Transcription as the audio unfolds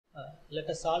Let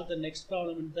us solve the next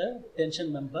problem in the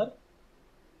tension member.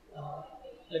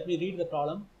 Let me read the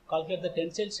problem. Calculate the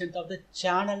tensile strength of the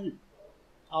channel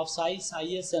of size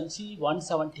ISMC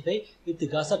 175 with the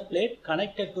gusset plate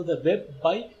connected to the web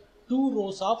by 2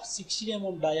 rows of 60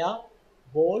 mm dia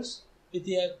bolts with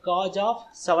a gauge of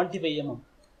 75 mm.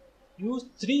 Use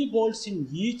 3 bolts in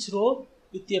each row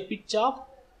with a pitch of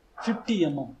 50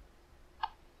 mm.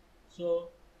 So,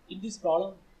 in this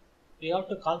problem, we have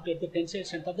to calculate the tensile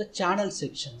strength of the channel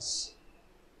sections.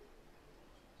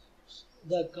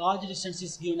 The gauge distance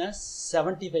is given as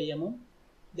 75 mm.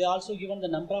 They are also given the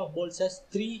number of bolts as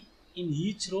 3 in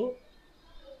each row.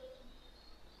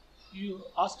 You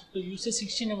asked to use a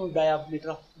 16 mm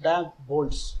diameter of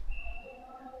bolts.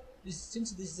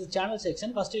 Since this is a channel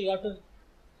section, first you have to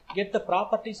get the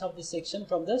properties of this section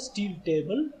from the steel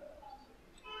table.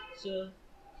 So,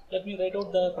 let me write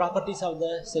out the properties of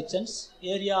the sections.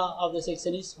 Area of the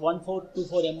section is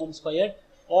 1424 mm squared.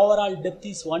 Overall depth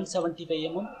is 175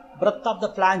 mm. Breadth of the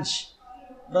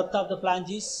flange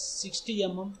is 60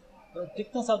 mm.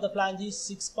 Thickness of the flange is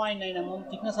 6.9 mm.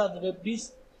 Thickness of the web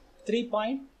is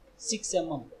 3.6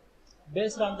 mm.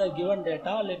 Based on the given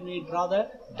data, let me draw the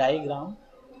diagram.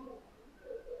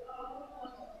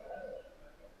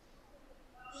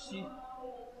 See,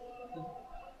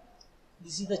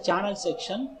 this is the channel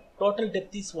section. Total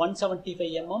depth is 175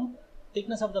 mm.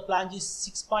 Thickness of the flange is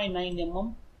 6.9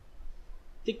 mm.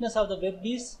 Thickness of the web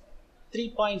is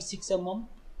 3.6 mm.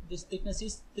 This thickness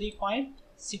is 3.6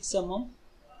 mm.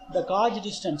 The gauge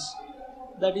distance,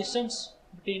 the distance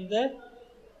between the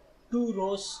 2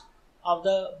 rows of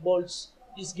the bolts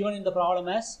is given in the problem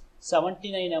as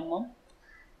 79 mm.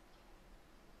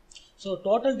 So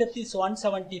total depth is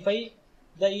 175.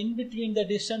 The in between the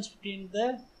distance between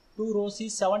the 2 rows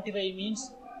is 75,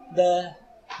 means the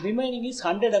remaining is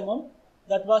 100 mm.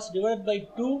 That was divided by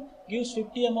 2 gives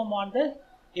 50 mm on the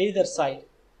either side.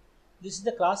 This is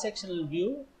the cross sectional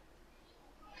view.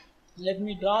 Let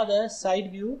me draw the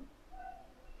side view.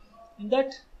 In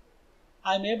that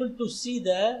I am able to see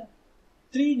the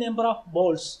 3 number of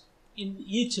bolts in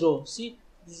each row. See,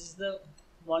 this is the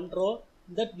one row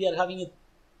that we are having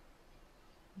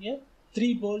a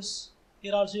 3 bolts.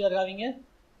 Here also we are having a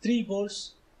 3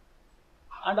 bolts.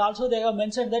 And also they have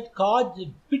mentioned that gauge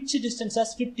pitch distance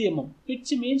as 50 mm.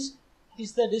 Pitch means it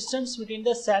is the distance between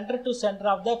the center to center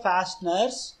of the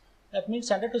fasteners. That means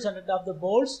center to center of the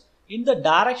bolts in the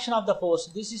direction of the force.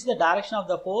 This is the direction of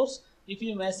the force. If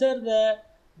you measure the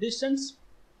distance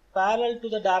parallel to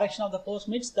the direction of the force,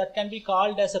 means that can be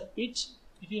called as a pitch.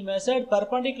 If you measure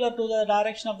perpendicular to the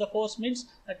direction of the force, means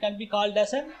that can be called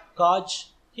as a gauge.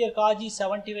 Here gauge is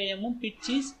 75 mm, pitch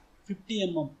is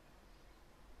 50 mm.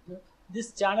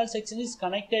 This channel section is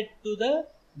connected to the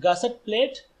gusset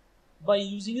plate by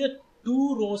using the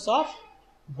 2 rows of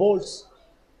bolts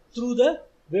through the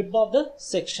web of the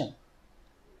section.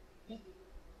 Okay.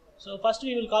 So first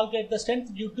we will calculate the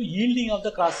strength due to yielding of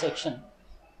the cross section.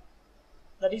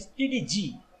 That is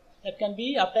TDG. That can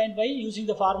be obtained by using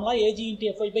the formula Ag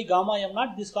into Fy by gamma m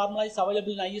naught. This formula is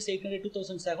available in IS 800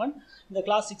 2007 in the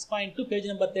class 6.2 page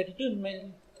number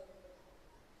 32.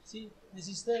 See, this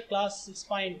is the class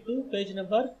 6.2 page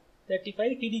number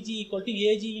 35. TDG equal to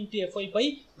Ag into Fy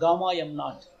by gamma m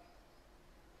naught.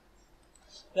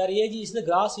 Where Ag is the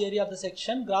gross area of the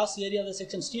section. Gross area of the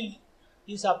section steel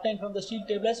is obtained from the steel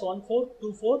table as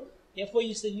 1424. Fy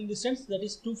is the yield distance, that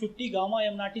is 250. Gamma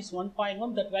m naught is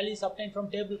 1.1. That value is obtained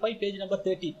from table 5 page number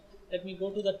 30. Let me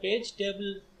go to that page,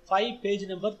 table 5 page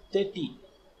number 30.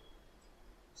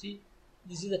 See,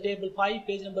 this is the table 5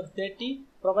 page number 30.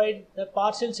 Provide the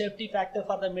partial safety factor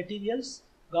for the materials.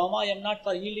 Gamma m naught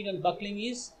for yielding and buckling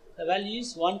is, the value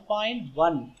is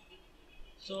 1.1.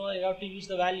 So I have to use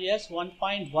the value as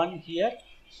 1.1 here.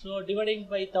 So dividing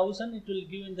by 1000, it will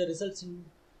give in the results in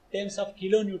terms of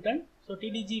kilonewton. So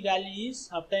TDG value is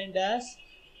obtained as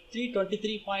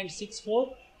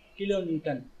 323.64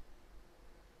 kilonewton.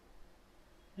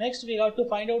 Next we have to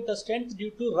find out the strength due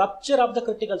to rupture of the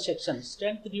critical section.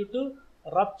 Strength due to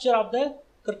rupture of the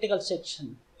critical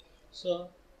section. So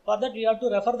for that we have to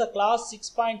refer the class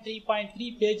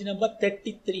 6.3.3 page number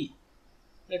 33.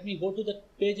 Let me go to the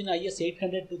page in IS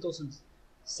 800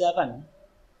 2007.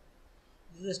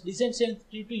 This is design strength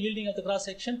due to yielding of the cross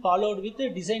section, followed with the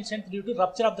design strength due to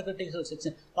rupture of the critical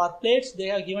section. For plates, they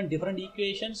have given different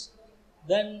equations.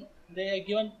 Then they have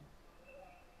given,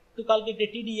 to calculate the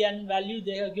TDN value,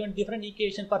 they have given different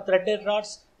equation for threaded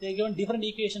rods. They have given different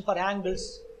equation for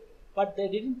angles, but they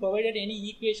didn't provide any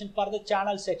equation for the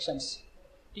channel sections.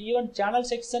 Even channel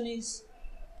section is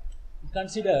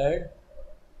considered.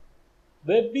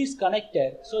 Web is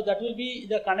connected, so that will be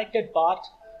the connected part.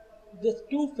 the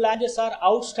two flanges are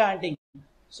outstanding.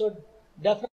 So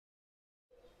definitely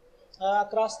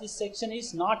across this section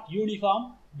is not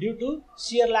uniform due to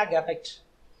shear lag effect.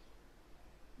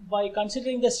 By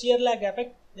considering the shear lag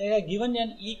effect, they have given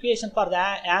an equation for the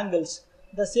angles.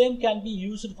 The same can be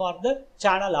used for the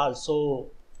channel also.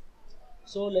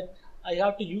 So I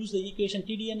have to use the equation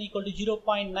TDN equal to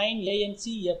 0.9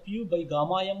 ANC FU by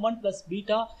gamma M1 plus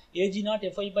beta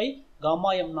AG0 FI by gamma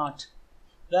M0,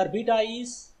 where beta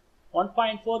is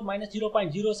 1.4 minus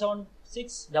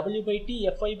 0.076 W by T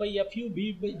Fi by Fu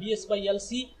Bs by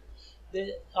Lc.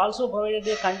 They also provided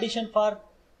a condition for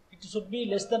it should be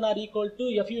less than or equal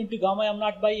to Fu into gamma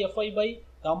M0 by Fi by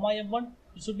gamma M1.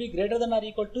 It should be greater than or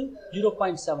equal to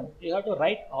 0.7. You have to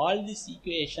write all these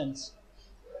equations.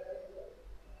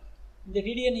 In the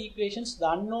TDN equations, the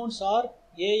unknowns are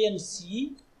A and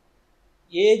C,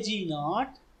 Ag0,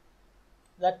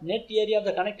 that net area of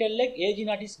the connected leg,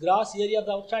 Ag0 is gross area of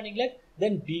the outstanding leg,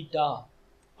 then beta.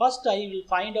 First I will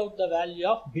find out the value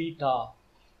of beta.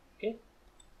 Okay.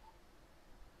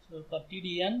 So for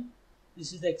TDN,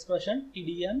 this is the expression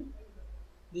TDN.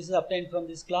 This is obtained from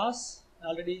this class.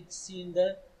 Already seen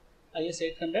the IS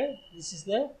 800. This is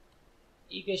the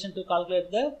equation to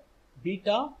calculate the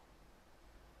beta.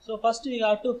 So first we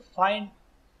have to find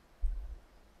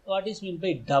what is meant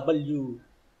by W.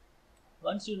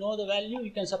 Once you know the value,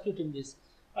 you can substitute in this.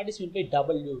 What is meant by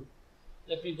W?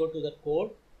 Let me go to the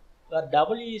code, where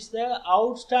W is the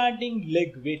outstanding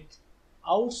leg width.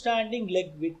 Outstanding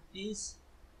leg width is,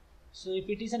 so if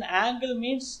it is an angle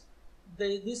means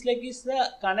this leg is the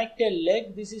connected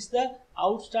leg, this is the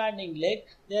outstanding leg.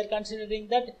 They are considering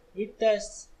that width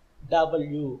as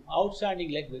W,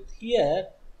 outstanding leg width. Here,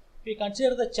 if we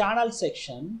consider the channel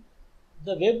section,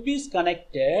 the web is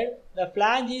connected, the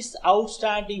flange is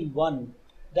outstanding one.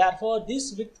 Therefore,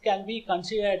 this width can be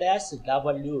considered as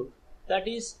W. That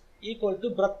is equal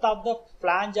to breadth of the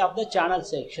flange of the channel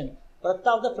section. Breadth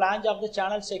of the flange of the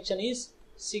channel section is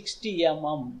 60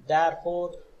 mm.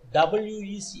 Therefore,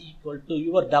 W is equal to,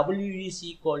 your W is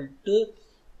equal to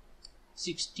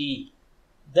 60.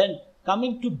 Then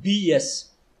coming to BS.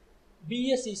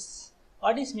 BS is,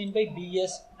 what is meant by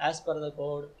BS as per the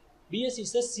code? BS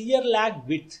is the shear lag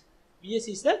width. BS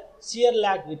is the shear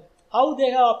lag width. How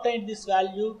they have obtained this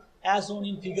value as shown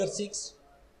in figure 6?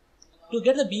 To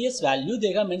get the BS value,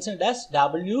 they have mentioned as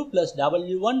W plus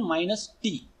W1 minus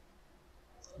T.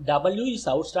 W is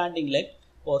outstanding leg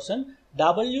portion.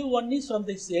 W1 is from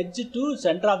this edge to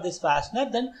center of this fastener.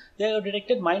 Then they have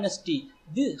detected minus T.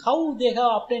 How they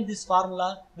have obtained this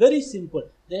formula? Very simple.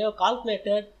 They have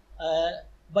calculated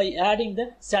by adding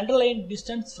the center line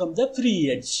distance from the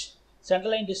free edge. Center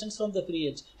line distance from the free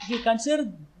edge. If you consider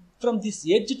from this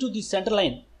edge to the center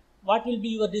line, what will be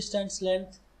your distance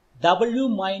length? W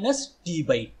minus T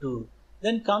by 2.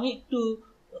 Then coming to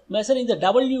measuring the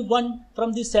W1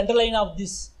 from the center line of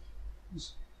this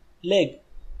leg,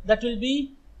 that will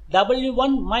be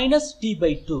W1 minus T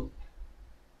by 2.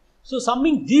 So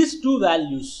summing these two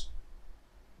values,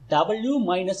 W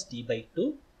minus T by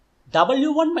 2,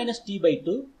 W1 minus T by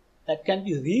 2, that can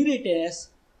be rewritten as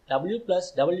W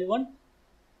plus W1.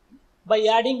 By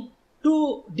adding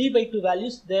two D by 2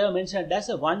 values, they are mentioned as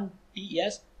a 1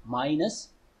 TS minus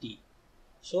T.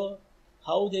 So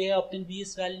how they have obtained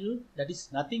BS value? That is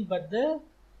nothing but the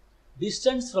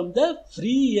distance from the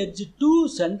free edge to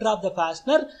center of the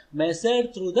fastener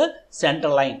measured through the center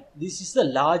line. This is the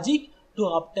logic to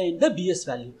obtain the BS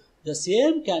value. The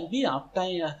same can be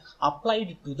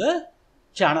applied to the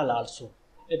channel also.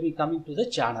 Let me coming to the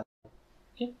channel.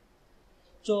 Okay.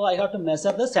 So I have to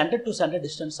measure the center to center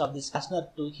distance of this fastener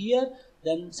to here,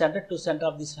 then center to center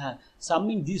of this fastener.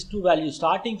 Summing these two values,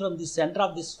 starting from the center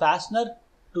of this fastener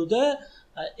to the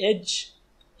edge,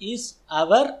 is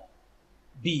our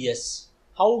BS.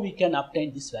 How we can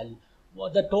obtain this value? Well,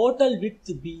 the total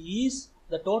width B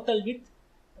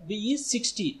is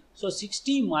 60. So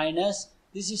 60 minus,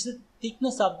 this is the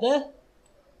thickness of the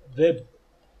web.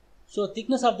 So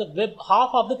thickness of the web,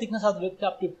 half of the thickness of the web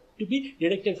have to be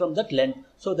deducted from that length.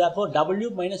 So therefore W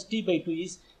minus T by 2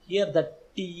 is, here the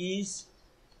T is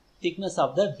thickness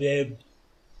of the web.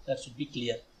 That should be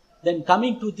clear. Then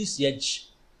coming to this edge,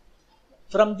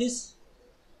 from this,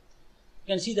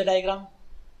 you can see the diagram.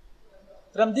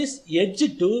 From this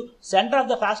edge to center of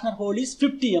the fastener hole is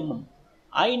 50 mm.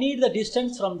 I need the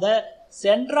distance from the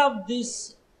center of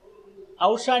this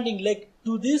outstanding leg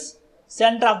to this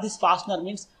center of this fastener,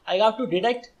 means I have to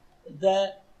deduct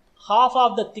the half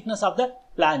of the thickness of the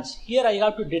flange. Here I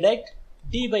have to deduct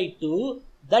T by 2.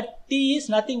 That T is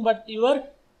nothing but your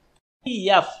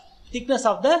TF, thickness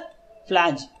of the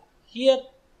flange. Here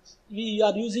we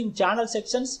are using channel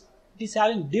sections. it is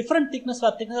having different thickness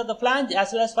for thickness of the flange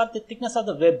as well as for the thickness of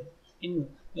the web. In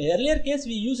the earlier case,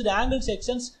 we used angle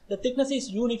sections. The thickness is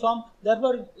uniform.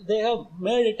 Therefore, they have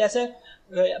made it as a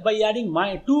by adding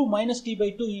 2 minus t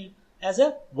by 2 as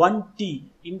a 1t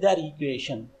in their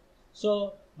equation.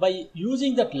 So, by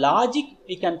using that logic,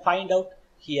 we can find out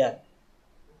here.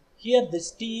 Here,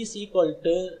 this t is equal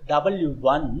to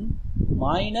W1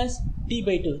 minus t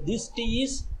by 2. This t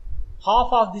is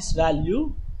half of this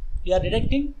value. We are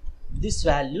deducting this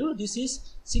value. This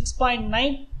is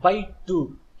 6.9 by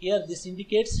 2. Here this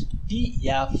indicates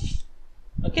TF.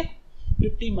 Okay,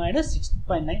 50 minus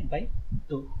 6.9 by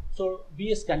 2. So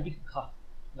BS can be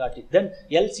got it. Then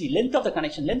LC, length of the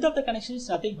connection. Length of the connection is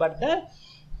nothing but the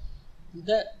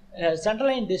center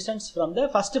line distance from the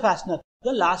first fastener to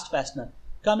the last fastener.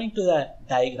 Coming to the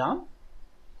diagram.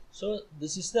 So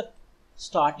this is the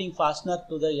starting fastener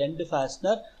to the end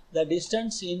fastener. The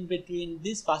distance in between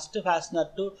this first fastener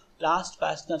to last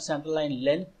fastener center line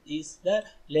length is the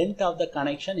length of the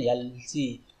connection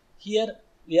LC. Here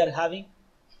we are having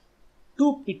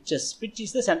two pitches. Pitch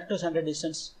is the center to center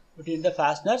distance between the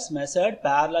fasteners measured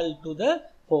parallel to the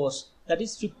force. That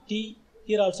is 50.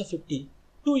 Here also 50.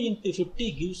 2 into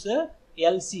 50 gives the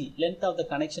LC, length of the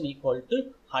connection, equal to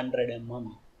 100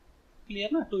 mm. Clear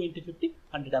na? 2 into 50,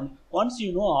 100 mm. Once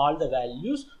you know all the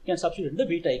values, you can substitute in the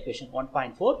beta equation.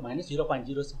 1.4 minus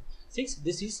 0.06.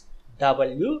 This is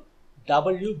W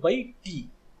by T.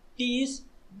 T is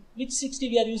which 60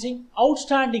 we are using?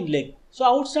 Outstanding leg. So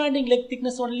outstanding leg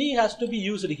thickness only has to be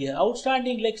used here.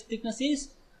 Outstanding leg thickness is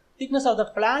thickness of the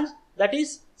flange, that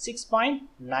is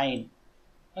 6.9.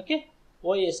 Okay,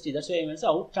 OST. That's why I meant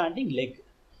outstanding leg.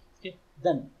 Okay,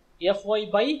 then Fy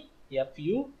by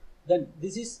Fu. Then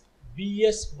this is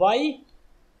Bs by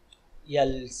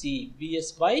LC.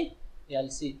 Bs by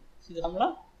LC. See the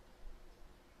formula?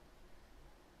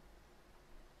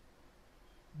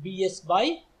 Bs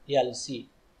by LC.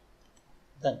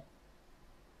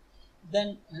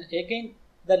 Then again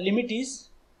the limit is,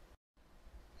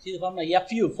 see the formula,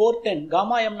 Fu 410,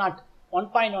 gamma m naught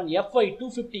 1.1, Fy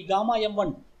 250, gamma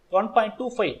m1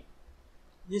 1.25.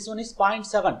 This one is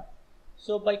 0.7.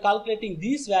 So by calculating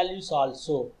these values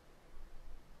also,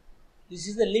 this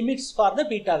is the limits for the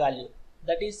beta value.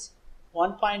 That is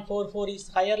 1.44 is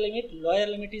higher limit, lower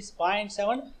limit is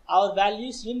 0.7. Our value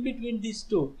is in between these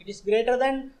two. It is greater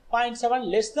than 0.7,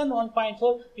 less than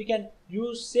 1.4. We can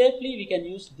use safely, we can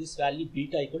use this value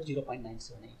beta equal to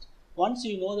 0.978. Once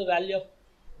you know the value of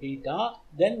beta,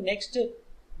 then next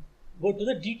go to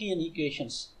the DTN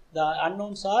equations. The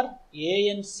unknowns are A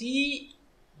and C,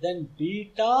 then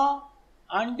beta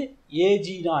and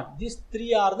AG naught. These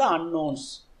three are the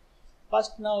unknowns.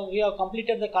 First, now we have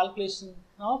completed the calculation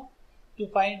now to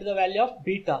find the value of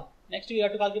beta. Next, we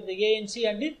have to calculate the ANC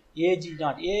and the AG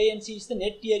naught. ANC is the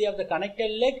net area of the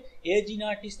connected leg. AG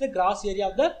naught is the gross area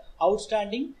of the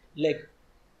outstanding leg.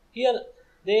 Here,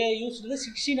 they used the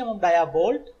 16 mm dia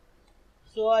bolt.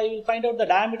 So, I will find out the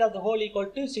diameter of the hole equal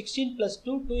to 16 plus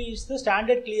 2. 2 is the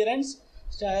standard clearance.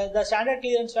 The standard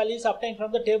clearance value is obtained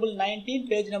from the table 19,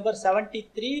 page number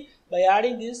 73. By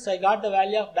adding this, I got the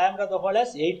value of diameter of the hole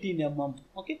as 18 mm.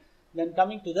 Okay. Then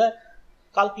coming to the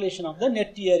calculation of the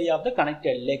net area of the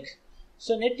connected leg.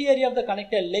 So net area of the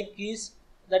connected leg is,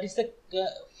 that is the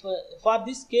for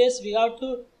this case we have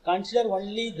to consider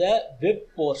only the web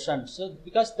portion. So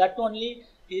because that only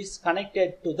is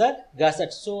connected to the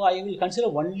gusset. So I will consider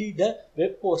only the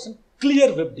web portion,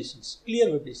 clear web distance.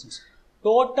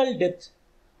 Total depth.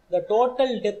 The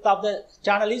total depth of the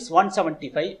channel is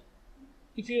 175.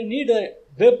 If you need a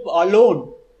web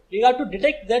alone, we have to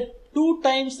detect that 2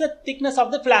 times the thickness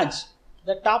of the flange.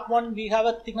 The top one, we have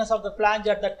a thickness of the flange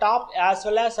at the top as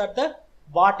well as at the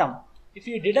bottom. If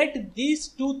you deduct these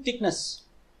 2 thickness,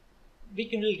 we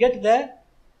will get the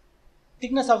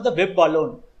thickness of the web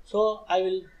alone. So I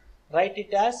will write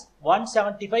it as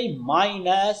 175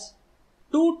 minus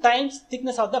 2 times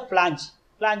thickness of the flange.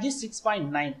 Flange is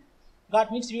 6.9. That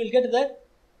means we will get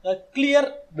the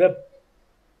clear web.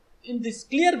 In this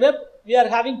clear web, we are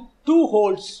having 2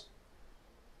 holes.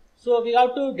 So we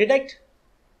have to deduct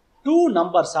 2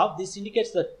 numbers of, this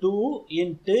indicates the 2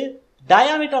 into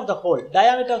diameter of the hole.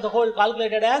 Diameter of the hole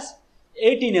calculated as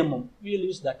 18 mm. We will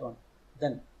use that one.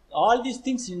 Then all these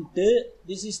things into,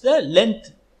 this is the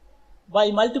length.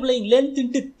 By multiplying length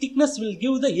into thickness will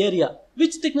give the area.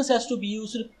 Which thickness has to be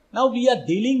used? Now we are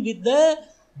dealing with the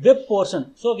web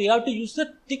portion. So we have to use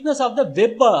the thickness of the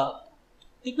web.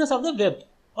 Thickness of the web.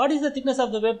 What is the thickness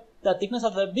of the web? The thickness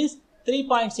of the web is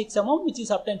 3.6 mm, which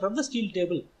is obtained from the steel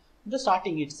table, the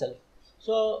starting itself.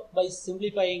 So by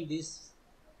simplifying this,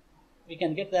 we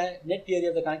can get the net area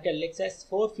of the connected legs as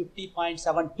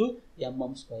 450.72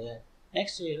 mm square.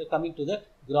 Next, we are coming to the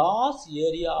gross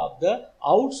area of the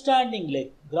outstanding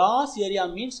leg. Gross area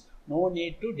means no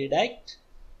need to deduct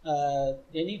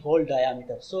any hole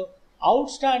diameter. So,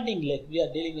 outstanding leg, we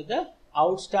are dealing with the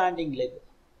outstanding leg.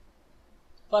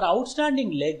 For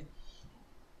outstanding leg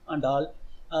and all,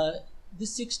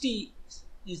 this 60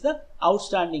 is the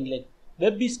outstanding leg.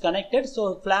 Web is connected,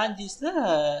 so flange is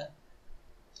the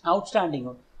outstanding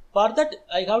one. For that,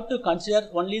 I have to consider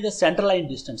only the center line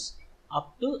distance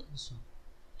up to this one,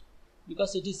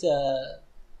 because it is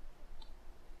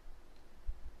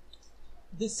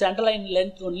this center line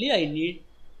length only I need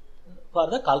for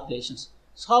the calculations.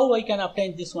 So how I can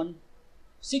obtain this one?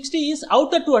 60 is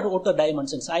outer to outer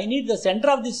dimensions. I need the center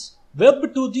of this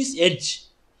web to this edge.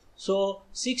 So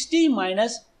 60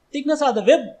 minus thickness of the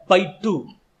web by 2.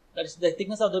 That is, the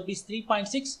thickness of the web is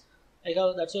 3.6.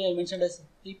 That's why I mentioned as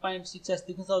 3.6 as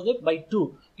thickness of the web by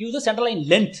 2. Give the center line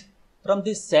length from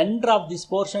the center of this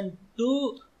portion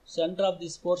to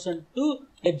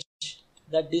edge.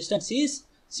 That distance is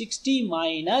 60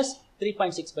 minus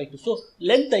 3.6 by 2. So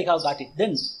length I have got it.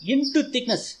 Then into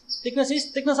thickness. Thickness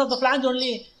is thickness of the flange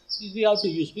only we have to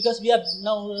use, because we are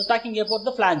now talking about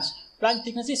the flange. Flange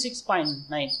thickness is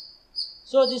 6.9.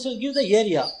 So this will give the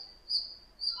area.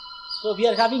 So we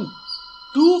are having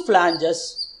two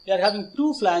flanges.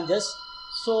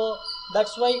 So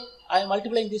that's why I am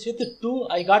multiplying this with 2.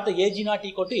 I got the AG0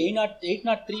 equal to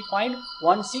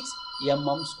 803.16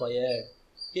 mm squared.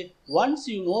 Okay. Once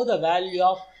you know the value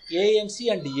of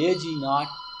ANC and AG0,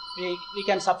 we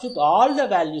can substitute all the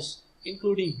values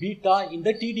including beta in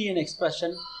the TDN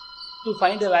expression to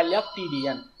find the value of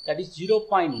TDN. That is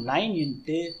 0.9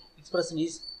 into expression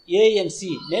is ANC,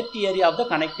 net area of the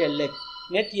connected leg.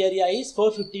 Net area is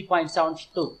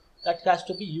 450.72. That has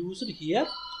to be used here.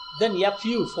 Then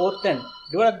FU 410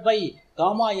 divided by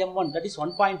gamma M1, that is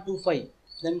 1.25.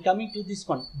 Then coming to this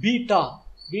one, beta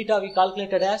we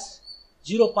calculated as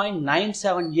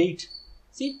 0.978.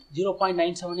 See,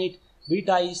 0.978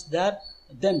 beta is there.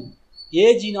 Then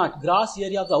AG0, gross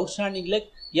area of the outstanding leg,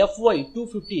 FY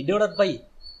 250 divided by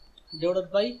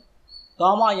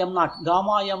gamma M0.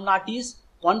 Gamma M0 is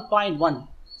 1.1.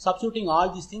 Substituting all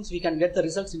these things, we can get the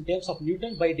results in terms of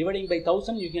Newton. By dividing by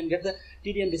 1000, you can get the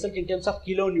TDN result in terms of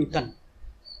kilonewton.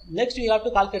 Next, we have to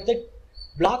calculate the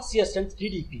block shear strength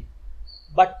TDP.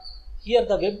 But here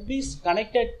the web is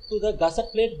connected to the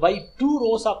gusset plate by 2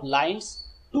 rows of lines.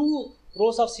 2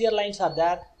 rows of shear lines are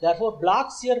there. Therefore,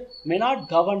 block shear may not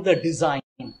govern the design.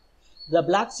 The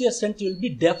block shear strength will be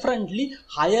definitely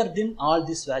higher than all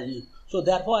this value. So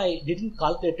therefore, I didn't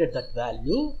calculate that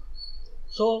value.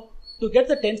 So to get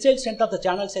the tensile strength of the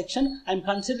channel section, I am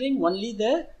considering only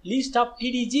the least of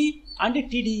TDG and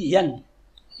TDN.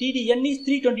 TDN is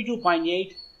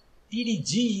 322.8.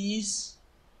 TDG is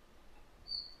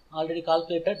already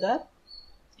calculated there.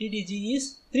 TDG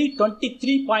is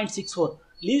 323.64.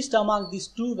 Least among these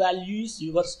two values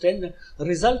your strength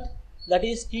result, that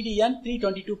is TDN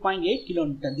 322.8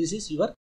 kilonewton. This is your